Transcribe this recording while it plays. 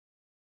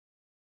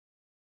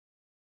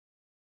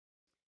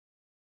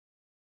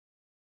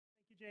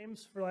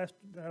James, for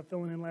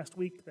filling in last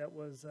week. That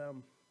was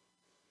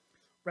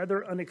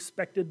rather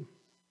unexpected.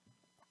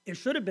 It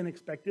should have been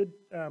expected.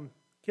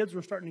 Kids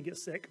were starting to get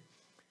sick.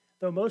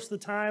 Though most of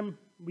the time,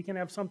 we can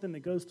have something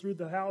that goes through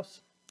the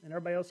house and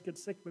everybody else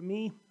gets sick but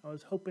me. I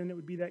was hoping it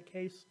would be that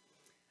case.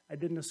 I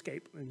didn't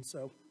escape. And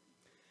so,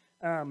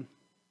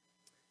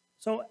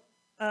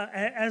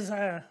 as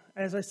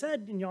I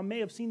said, and y'all may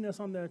have seen this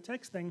on the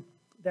text thing,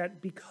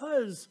 that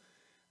because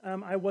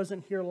I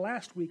wasn't here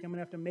last week, I'm going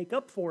to have to make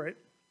up for it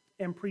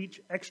and preach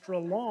extra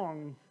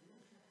long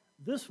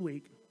this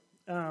week.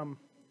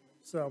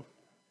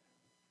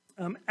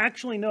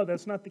 Actually, no,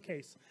 that's not the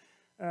case.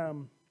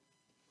 Some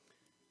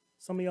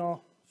of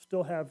y'all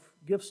still have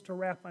gifts to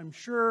wrap, I'm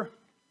sure.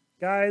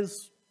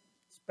 Guys,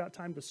 it's about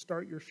time to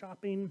start your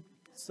shopping.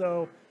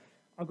 So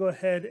I'll go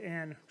ahead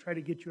and try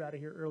to get you out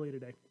of here early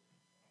today.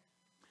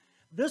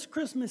 This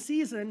Christmas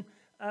season,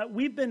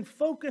 we've been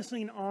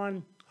focusing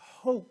on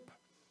hope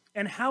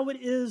and how it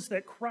is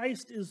that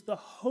Christ is the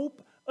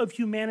hope of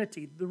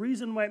humanity. The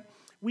reason why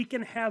we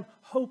can have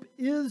hope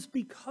is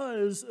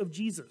because of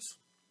Jesus.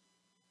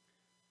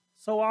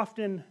 So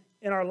often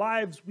in our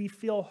lives, we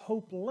feel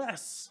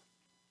hopeless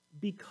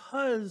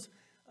because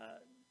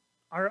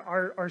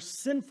our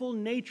sinful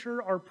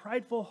nature, our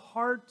prideful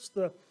hearts,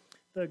 the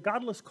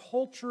godless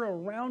culture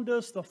around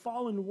us, the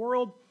fallen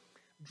world,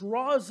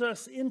 draws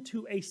us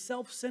into a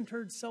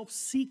self-centered,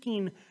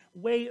 self-seeking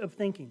way of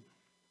thinking.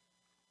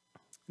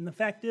 And the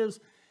fact is,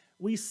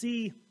 we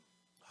see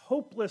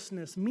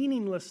hopelessness,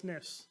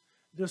 meaninglessness,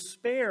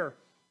 despair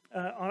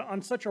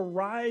on such a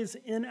rise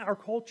in our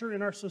culture,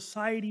 in our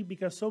society,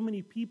 because so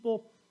many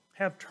people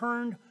have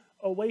turned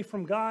away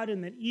from God,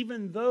 and that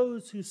even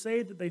those who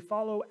say that they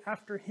follow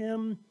after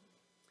Him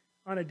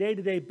on a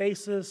day-to-day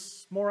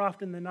basis, more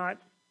often than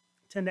not,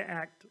 tend to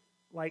act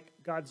like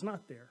God's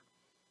not there.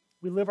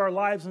 We live our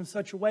lives in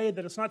such a way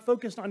that it's not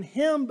focused on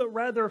Him, but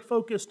rather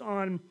focused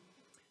on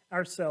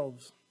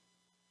ourselves.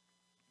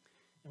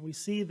 And we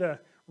see the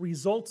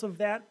results of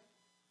that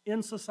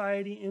in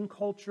society, in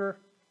culture,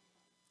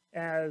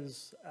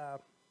 as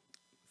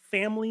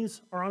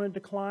families are on a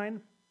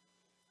decline.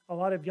 A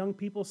lot of young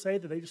people say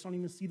that they just don't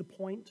even see the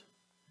point.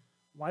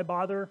 Why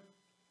bother?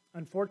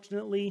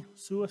 Unfortunately,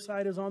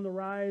 suicide is on the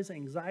rise,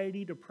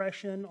 anxiety,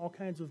 depression, all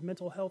kinds of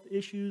mental health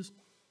issues,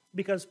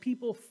 because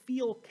people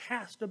feel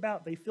cast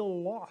about. They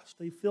feel lost.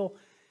 They feel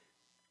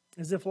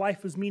as if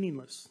life is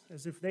meaningless,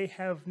 as if they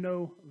have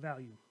no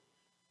value,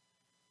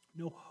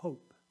 no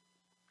hope.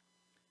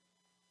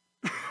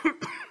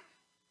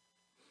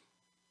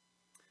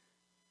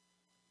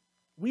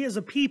 We as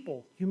a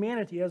people,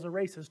 humanity as a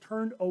race, has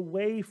turned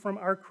away from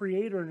our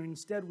Creator, and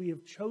instead we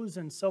have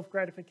chosen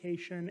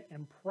self-gratification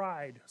and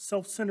pride,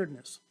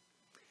 self-centeredness.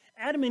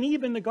 Adam and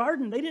Eve in the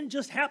garden, they didn't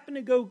just happen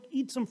to go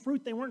eat some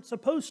fruit they weren't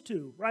supposed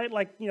to, right?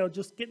 Like,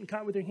 just getting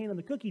caught with their hand in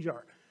the cookie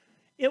jar.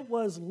 It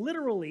was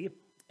literally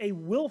a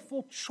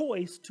willful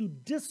choice to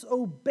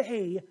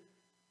disobey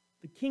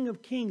the King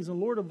of Kings and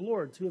Lord of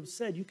Lords, who have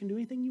said, you can do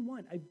anything you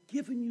want. I've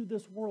given you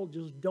this world,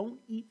 just don't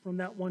eat from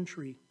that one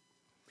tree.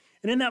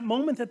 And in that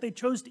moment that they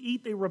chose to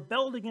eat, they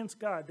rebelled against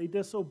God. They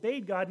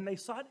disobeyed God, and they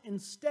sought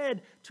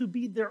instead to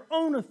be their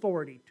own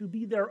authority, to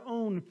be their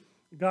own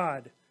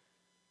God.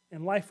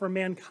 And life for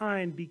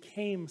mankind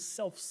became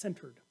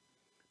self-centered,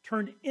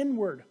 turned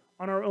inward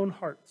on our own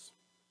hearts.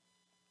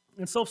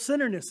 And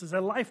self-centeredness is a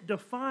life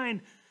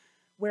defined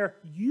where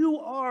you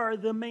are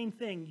the main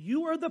thing.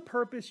 You are the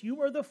purpose,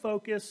 you are the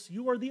focus,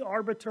 you are the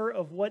arbiter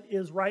of what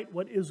is right,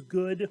 what is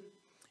good.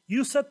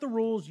 You set the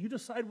rules, you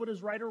decide what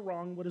is right or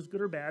wrong, what is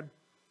good or bad.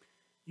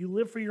 You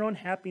live for your own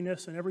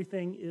happiness, and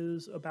everything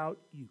is about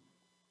you.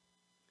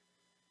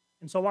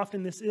 And so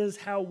often this is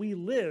how we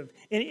live.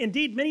 And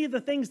indeed, many of the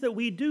things that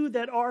we do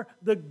that are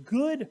the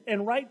good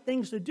and right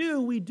things to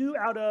do, we do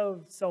out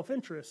of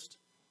self-interest,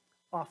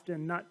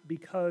 often not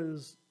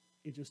because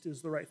it just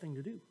is the right thing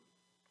to do.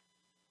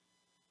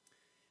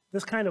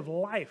 This kind of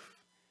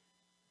life,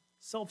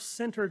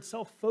 self-centered,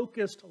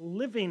 self-focused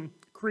living,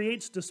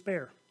 creates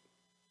despair.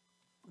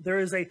 There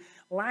is a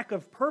lack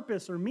of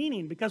purpose or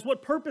meaning, because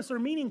what purpose or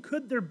meaning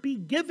could there be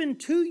given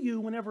to you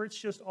whenever it's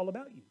just all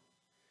about you?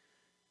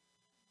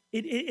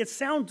 It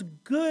sounds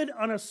good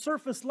on a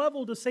surface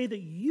level to say that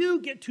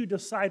you get to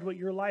decide what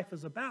your life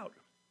is about.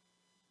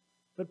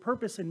 But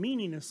purpose and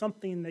meaning is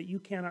something that you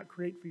cannot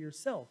create for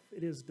yourself.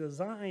 It is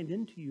designed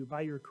into you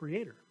by your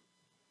Creator.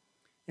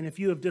 And if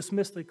you have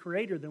dismissed the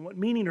Creator, then what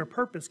meaning or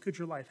purpose could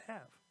your life have?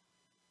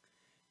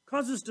 It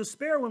causes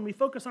despair when we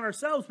focus on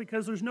ourselves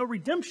because there's no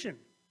redemption.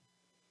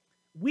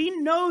 We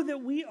know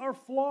that we are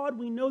flawed.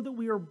 We know that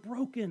we are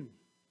broken.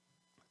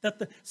 That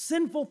the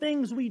sinful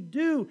things we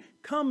do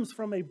comes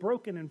from a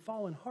broken and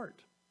fallen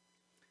heart.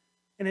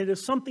 And it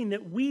is something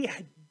that we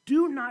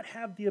do not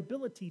have the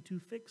ability to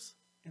fix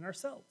in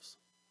ourselves.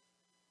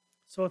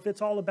 So if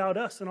it's all about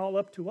us and all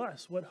up to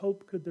us, what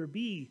hope could there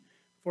be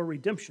for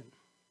redemption?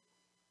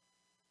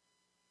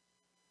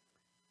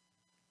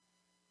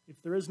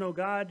 If there is no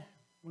God,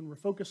 when we're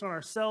focused on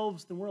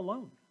ourselves, then we're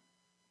alone.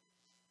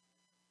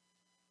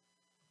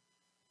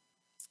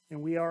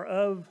 And we are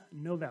of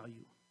no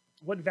value.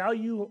 What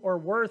value or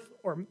worth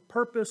or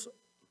purpose,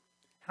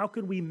 how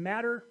could we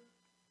matter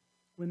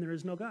when there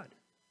is no God?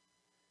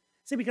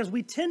 See, because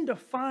we tend to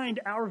find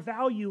our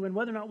value and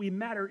whether or not we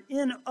matter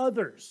in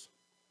others.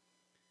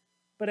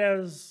 But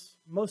as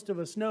most of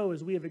us know,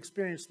 as we have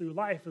experienced through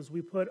life, as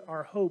we put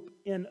our hope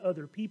in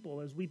other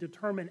people, as we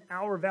determine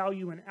our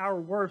value and our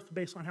worth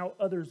based on how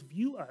others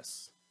view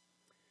us,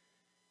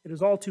 it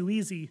is all too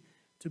easy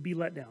to be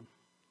let down.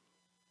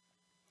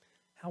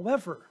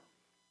 However,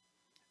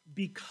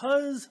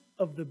 because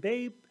of the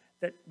babe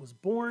that was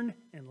born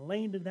and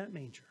laid in that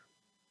manger,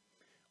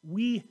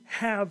 we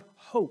have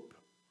hope.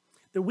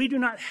 That we do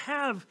not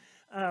have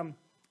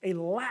a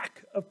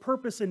lack of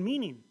purpose and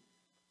meaning,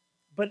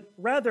 but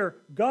rather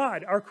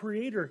God, our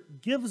Creator,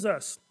 gives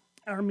us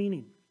our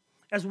meaning.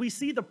 As we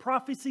see the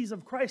prophecies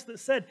of Christ that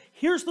said,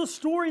 here's the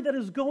story that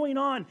is going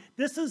on.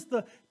 This is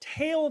the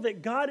tale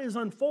that God is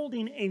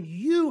unfolding, and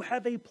you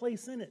have a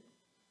place in it.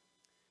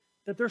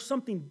 That there's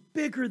something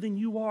bigger than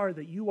you are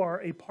that you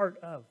are a part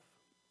of.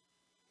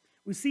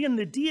 We see in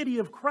the deity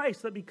of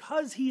Christ that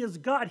because he is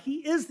God,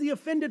 he is the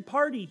offended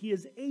party. He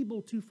is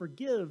able to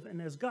forgive,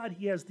 and as God,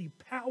 he has the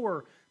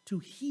power to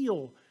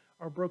heal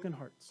our broken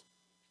hearts.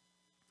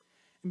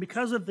 And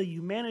because of the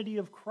humanity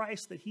of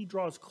Christ that he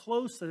draws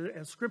close,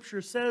 as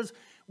Scripture says,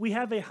 we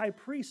have a high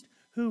priest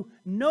who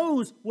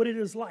knows what it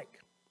is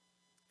like,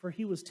 for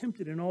he was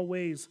tempted in all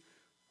ways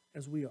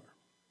as we are.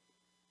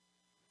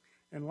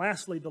 And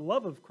lastly, the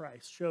love of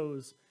Christ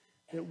shows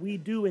that we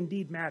do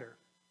indeed matter,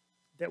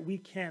 that we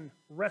can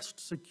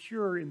rest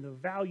secure in the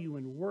value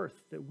and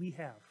worth that we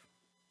have.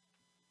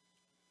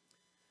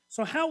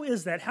 So how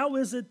is that? How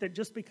is it that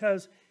just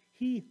because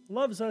he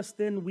loves us,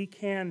 then we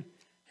can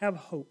have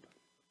hope?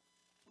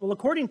 Well,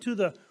 according to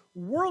the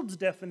world's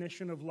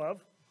definition of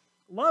love,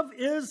 love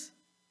is,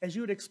 as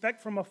you would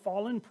expect from a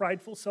fallen,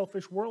 prideful,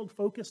 selfish world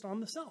focused on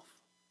the self.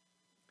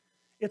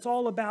 It's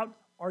all about,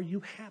 are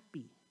you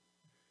happy?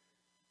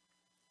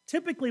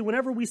 Typically,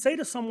 whenever we say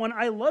to someone,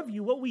 I love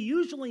you, what we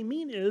usually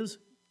mean is,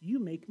 you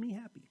make me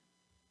happy.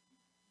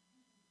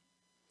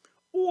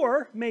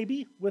 Or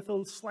maybe with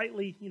a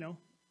slightly,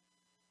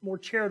 more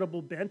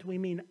charitable bent, we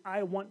mean,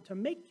 I want to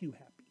make you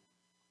happy.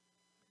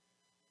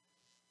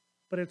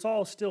 But it's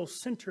all still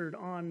centered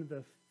on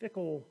the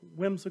fickle,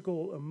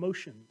 whimsical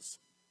emotions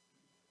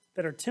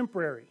that are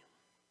temporary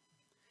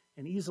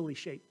and easily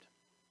shaped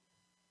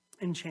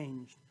and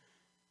changed.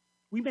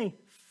 We may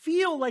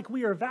feel like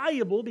we are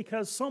valuable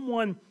because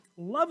someone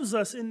loves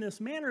us in this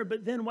manner,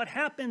 but then what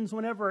happens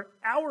whenever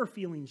our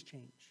feelings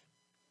change?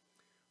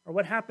 Or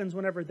what happens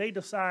whenever they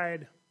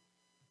decide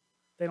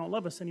they don't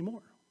love us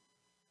anymore?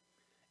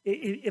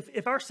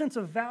 If our sense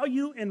of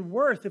value and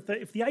worth,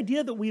 if the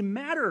idea that we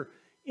matter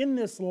in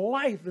this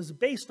life is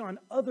based on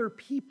other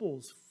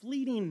people's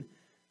fleeting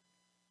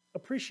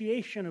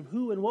appreciation of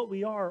who and what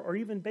we are, or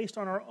even based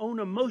on our own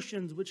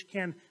emotions, which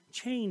can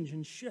change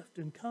and shift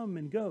and come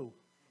and go,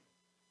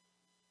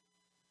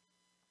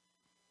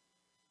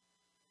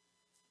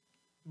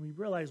 we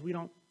realize we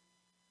don't,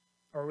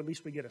 or at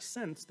least we get a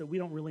sense that we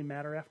don't really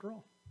matter after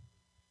all.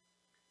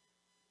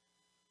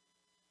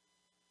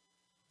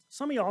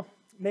 Some of y'all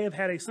may have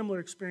had a similar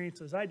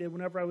experience as I did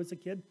whenever I was a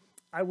kid.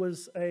 I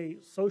was a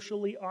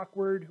socially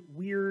awkward,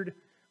 weird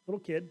little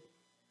kid,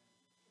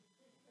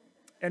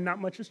 and not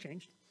much has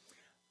changed.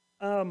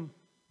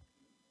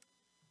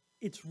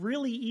 It's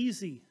really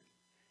easy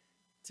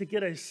to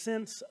get a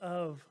sense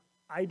of,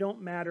 I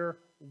don't matter,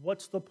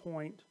 what's the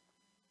point,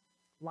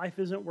 life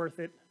isn't worth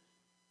it,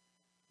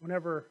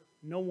 whenever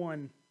no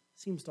one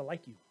seems to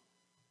like you.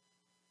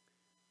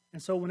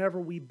 And so whenever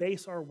we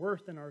base our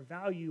worth and our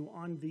value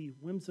on the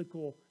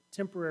whimsical,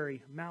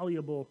 temporary,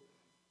 malleable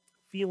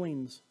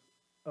feelings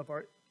of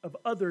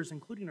others,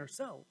 including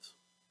ourselves,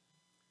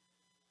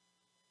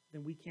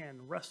 then we can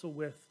wrestle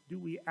with, do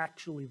we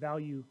actually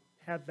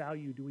have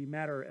value? Do we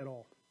matter at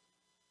all?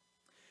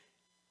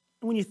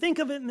 And when you think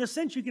of it in this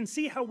sense, you can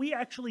see how we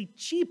actually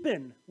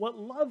cheapen what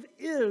love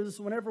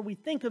is whenever we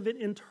think of it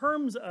in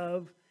terms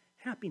of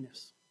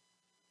happiness.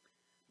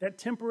 That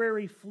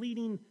temporary,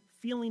 fleeting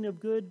feeling of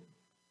good.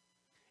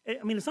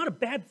 I mean, it's not a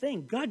bad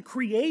thing. God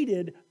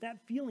created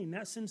that feeling,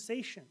 that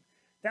sensation,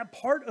 that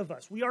part of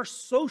us. We are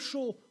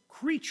social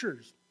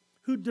creatures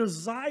who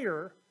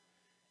desire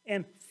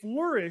and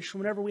flourish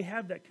whenever we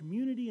have that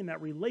community and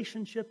that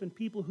relationship and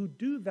people who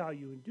do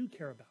value and do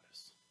care about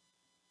us.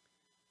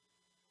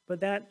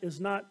 But that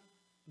is not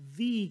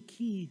the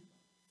key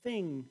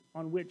thing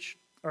on which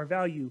our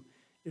value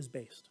is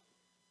based.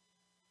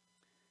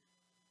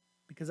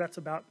 Because that's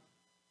about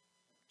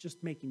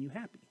just making you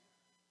happy.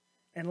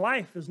 And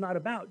life is not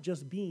about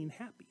just being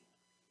happy.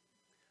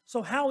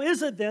 So how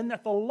is it then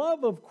that the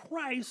love of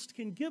Christ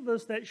can give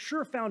us that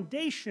sure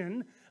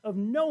foundation of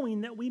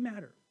knowing that we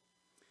matter?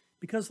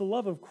 Because the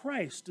love of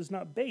Christ is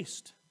not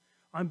based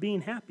on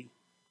being happy.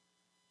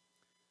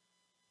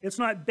 It's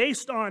not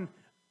based on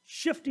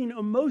shifting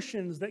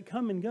emotions that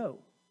come and go.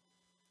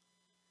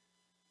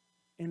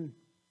 And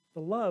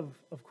the love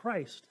of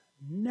Christ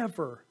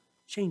never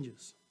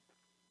changes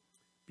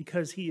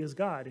because he is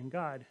God and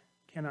God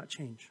cannot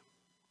change.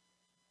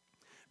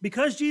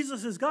 Because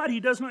Jesus is God, he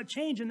does not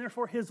change, and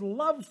therefore his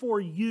love for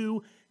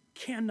you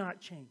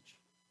cannot change.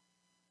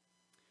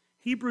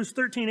 Hebrews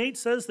 13:8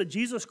 says that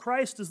Jesus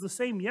Christ is the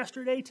same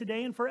yesterday,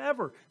 today, and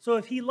forever. So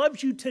if he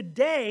loves you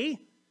today,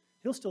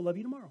 he'll still love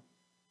you tomorrow.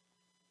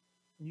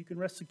 And you can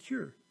rest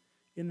secure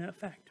in that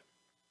fact.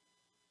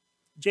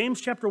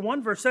 James chapter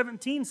 1 verse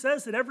 17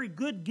 says that every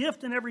good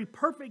gift and every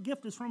perfect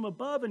gift is from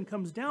above and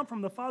comes down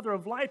from the Father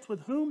of lights,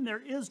 with whom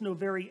there is no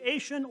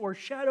variation or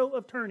shadow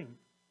of turning.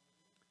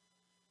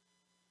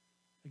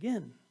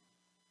 Again,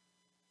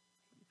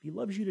 if he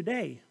loves you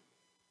today,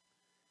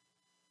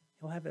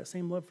 he'll have that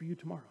same love for you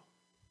tomorrow.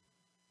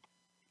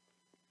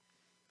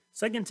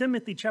 2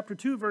 Timothy chapter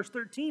 2 verse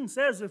 13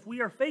 says, if we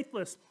are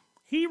faithless,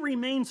 he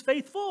remains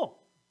faithful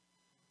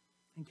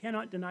and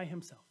cannot deny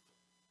himself.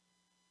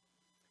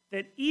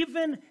 That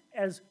even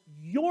as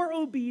your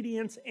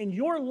obedience and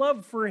your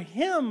love for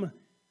him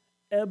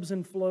ebbs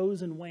and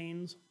flows and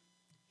wanes,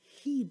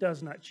 he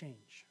does not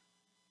change.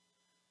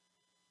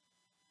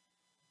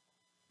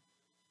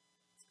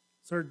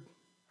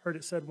 Heard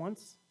it said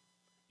once,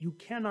 you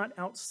cannot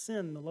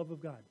out-sin the love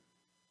of God.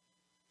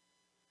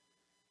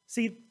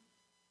 See,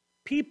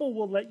 people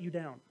will let you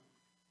down.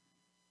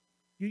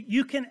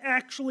 You can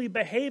actually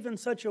behave in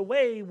such a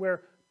way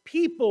where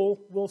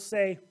people will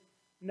say,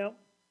 no,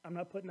 I'm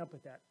not putting up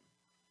with that.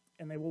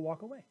 And they will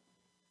walk away.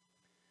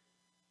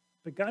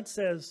 But God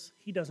says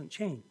he doesn't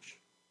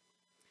change.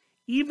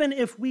 Even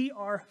if we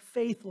are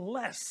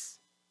faithless,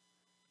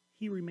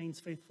 he remains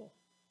faithful.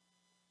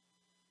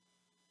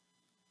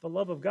 The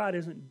love of God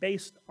isn't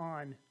based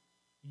on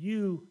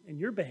you and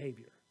your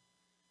behavior.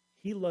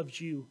 He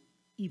loves you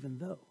even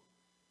though.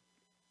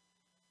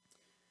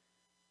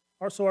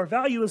 So our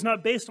value is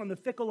not based on the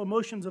fickle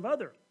emotions of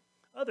others.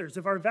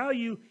 If our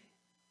value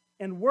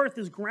and worth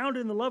is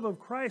grounded in the love of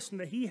Christ and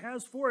that he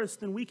has for us,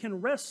 then we can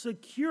rest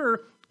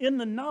secure in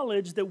the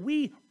knowledge that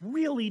we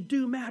really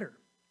do matter.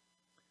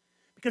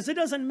 Because it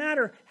doesn't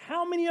matter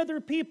how many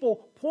other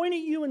people point at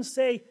you and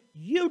say,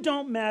 you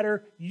don't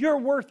matter, you're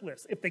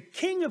worthless. If the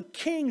King of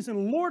Kings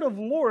and Lord of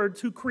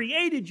Lords who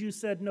created you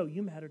said, no,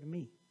 you matter to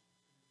me,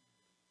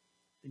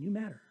 then you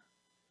matter.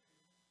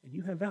 And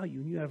you have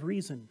value and you have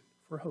reason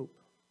for hope.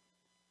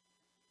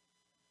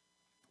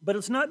 But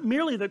it's not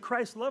merely that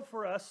Christ's love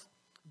for us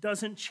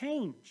doesn't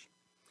change.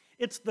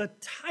 It's the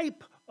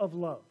type of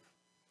love.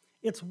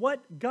 It's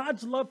what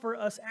God's love for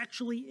us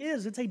actually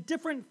is. It's a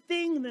different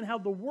thing than how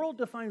the world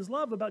defines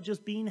love about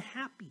just being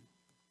happy.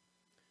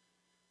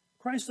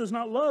 Christ does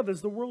not love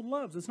as the world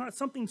loves. It's not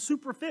something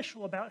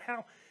superficial about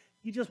how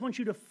he just wants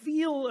you to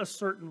feel a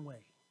certain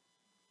way.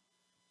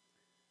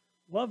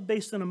 Love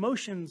based on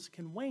emotions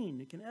can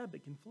wane, it can ebb,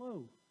 it can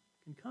flow,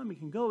 it can come, it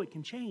can go, it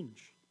can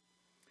change.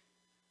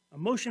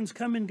 Emotions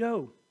come and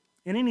go.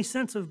 And any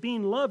sense of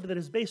being loved that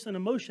is based on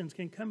emotions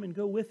can come and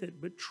go with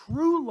it. But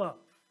true love,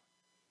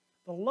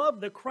 the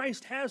love that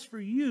Christ has for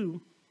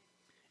you,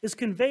 is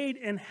conveyed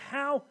in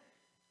how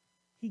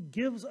he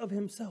gives of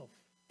himself.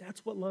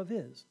 That's what love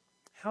is.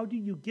 How do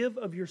you give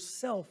of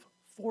yourself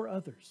for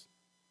others?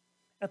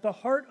 At the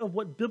heart of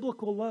what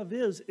biblical love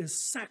is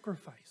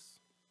sacrifice.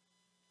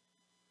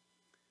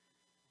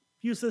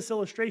 I've used this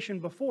illustration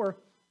before.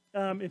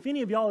 If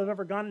any of y'all have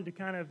ever gone into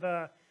kind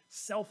of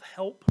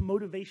self-help,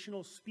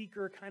 motivational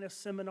speaker kind of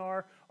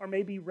seminar, or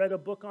maybe read a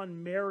book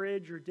on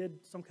marriage or did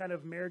some kind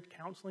of marriage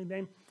counseling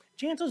thing,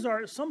 chances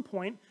are at some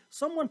point,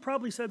 someone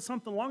probably said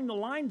something along the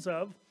lines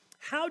of,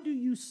 how do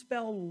you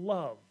spell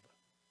love?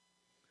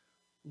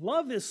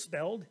 Love is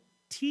spelled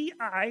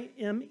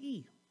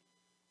T-I-M-E.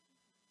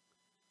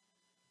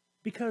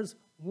 Because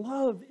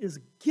love is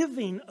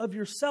giving of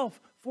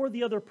yourself for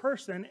the other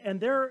person, and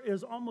there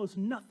is almost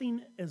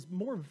nothing as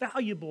more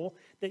valuable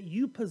that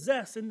you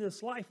possess in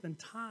this life than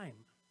time.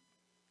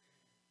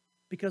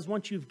 Because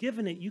once you've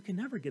given it, you can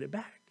never get it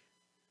back.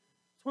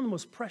 It's one of the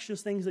most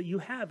precious things that you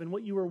have, and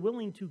what you are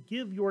willing to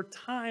give your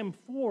time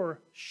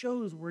for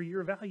shows where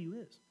your value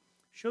is,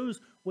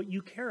 shows what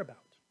you care about.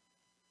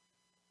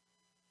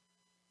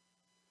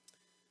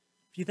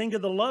 If you think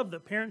of the love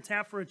that parents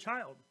have for a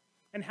child,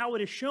 and how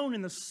it is shown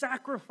in the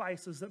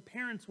sacrifices that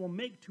parents will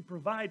make to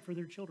provide for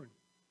their children.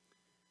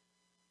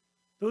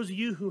 Those of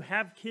you who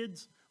have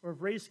kids or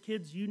have raised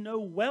kids, you know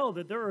well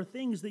that there are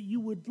things that you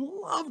would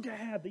love to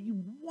have, that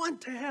you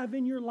want to have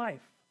in your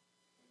life.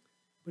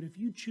 But if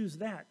you choose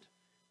that,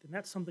 then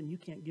that's something you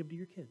can't give to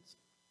your kids.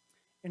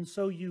 And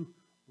so you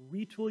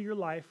retool your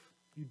life,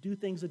 you do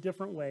things a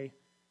different way,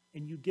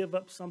 and you give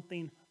up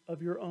something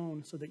of your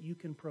own so that you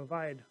can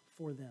provide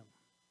for them.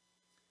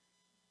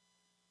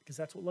 Because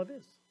that's what love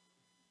is.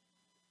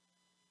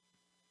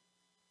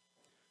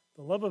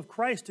 The love of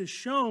Christ is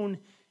shown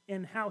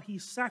in how he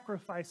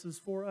sacrifices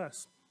for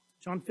us.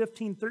 John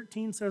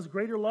 15:13 says,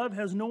 greater love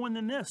has no one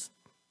than this,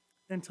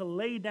 than to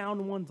lay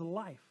down one's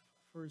life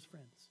for his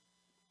friends.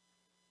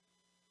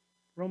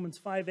 Romans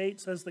 5:8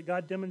 says that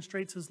God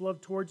demonstrates his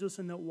love towards us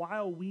and that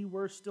while we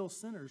were still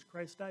sinners,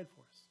 Christ died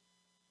for us.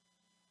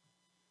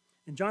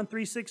 In John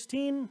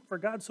 3:16, for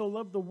God so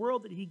loved the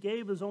world that he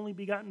gave his only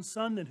begotten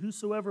Son, that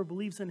whosoever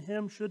believes in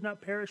him should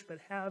not perish but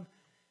have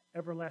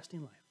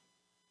everlasting life.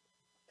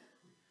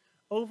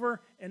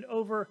 over and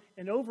over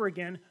and over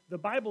again, the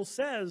Bible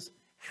says,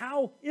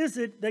 how is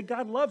it that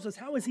God loves us?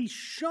 How has he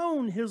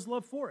shown his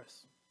love for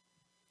us?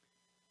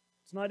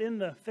 It's not in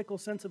the fickle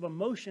sense of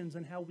emotions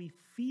and how we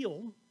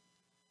feel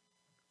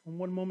from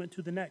one moment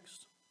to the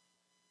next.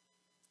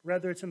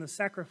 Rather, it's in the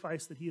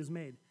sacrifice that he has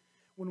made.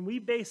 When we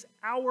base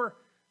our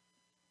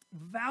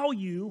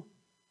value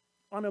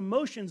on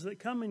emotions that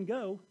come and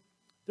go,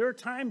 there are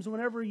times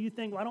whenever you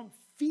think, well, I don't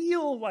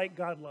feel like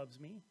God loves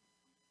me.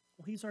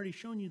 Well, he's already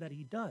shown you that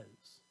he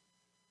does,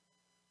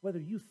 whether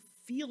you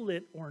feel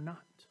it or not.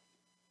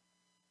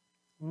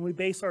 When we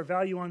base our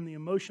value on the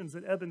emotions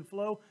that ebb and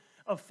flow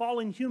of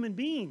fallen human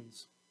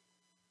beings,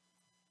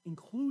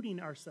 including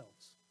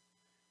ourselves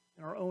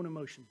and our own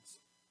emotions,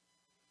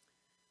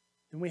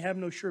 then we have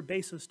no sure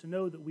basis to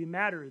know that we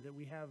matter, that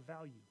we have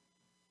value,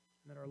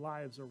 and that our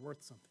lives are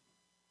worth something.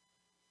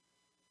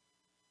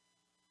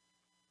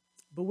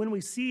 But when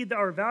we see that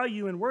our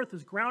value and worth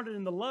is grounded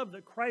in the love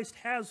that Christ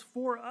has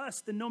for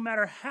us, then no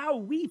matter how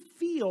we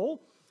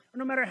feel, or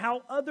no matter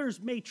how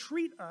others may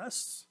treat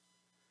us,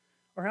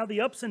 or how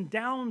the ups and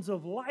downs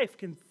of life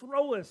can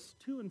throw us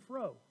to and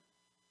fro,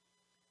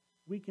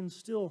 we can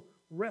still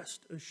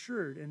rest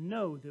assured and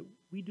know that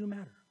we do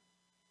matter,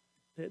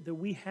 that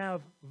we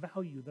have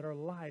value, that our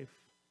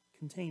life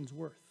contains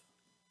worth.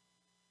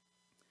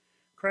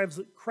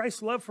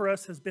 Christ's love for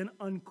us has been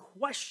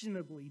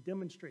unquestionably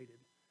demonstrated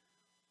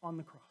on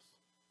the cross.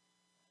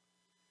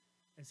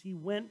 As he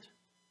went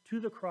to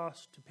the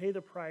cross to pay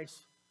the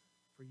price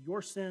for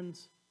your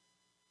sins,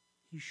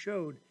 he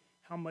showed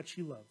how much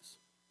he loves.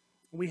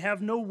 We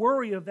have no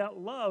worry of that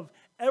love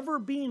ever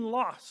being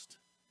lost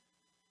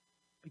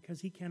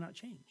because he cannot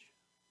change.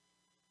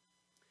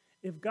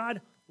 If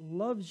God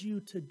loves you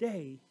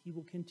today, he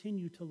will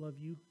continue to love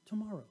you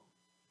tomorrow.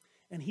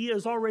 And he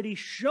has already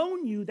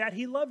shown you that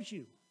he loves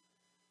you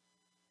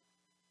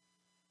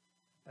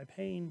by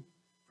paying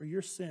for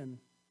your sin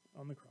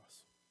on the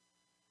cross.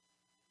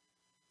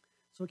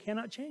 So it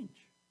cannot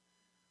change.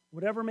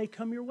 Whatever may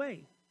come your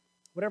way,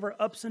 whatever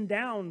ups and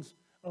downs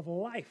of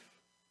life,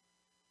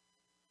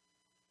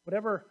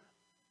 whatever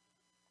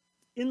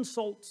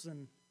insults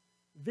and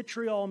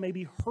vitriol may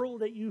be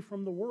hurled at you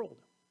from the world,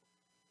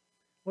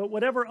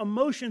 whatever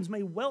emotions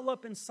may well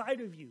up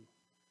inside of you,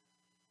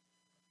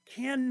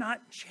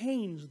 cannot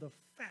change the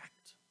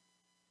fact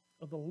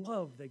of the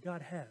love that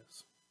God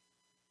has.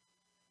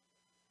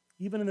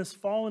 Even in this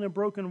fallen and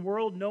broken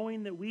world,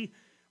 knowing that we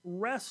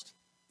rest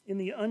in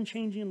the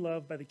unchanging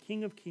love by the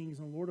King of Kings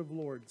and Lord of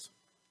Lords,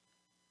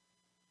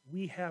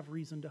 we have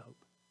reason to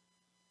hope.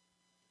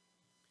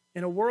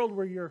 In a world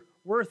where your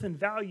worth and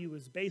value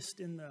is based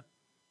in the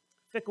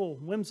fickle,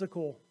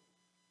 whimsical,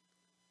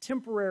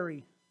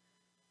 temporary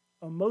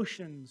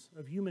emotions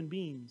of human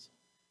beings,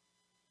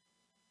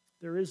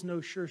 there is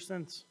no sure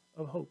sense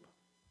of hope.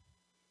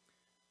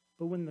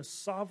 But when the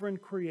sovereign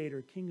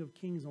Creator, King of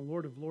Kings and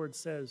Lord of Lords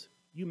says,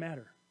 you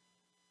matter,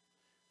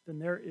 then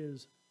there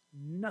is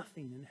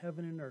nothing in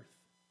heaven and earth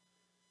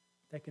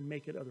that can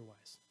make it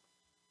otherwise.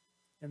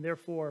 And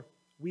therefore,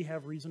 we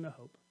have reason to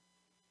hope.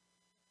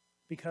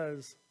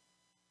 Because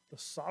the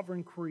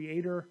sovereign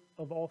Creator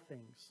of all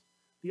things,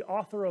 the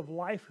author of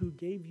life who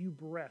gave you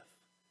breath,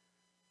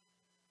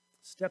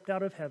 stepped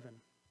out of heaven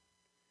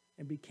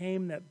and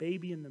became that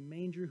baby in the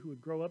manger who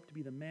would grow up to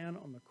be the man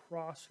on the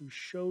cross who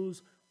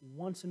shows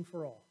once and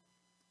for all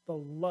the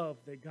love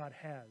that God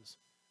has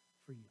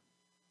for you.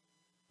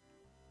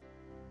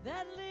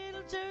 That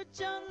little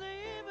church on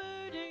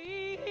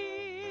Liberty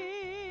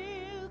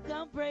Hill,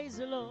 come praise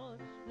the Lord,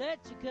 let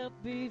your cup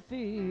be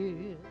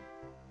filled.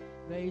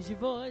 Raise your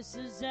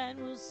voices and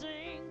we'll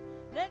sing,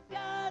 let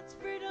God's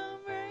freedom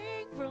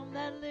ring from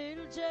that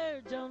little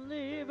church on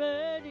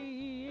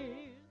Liberty Hill.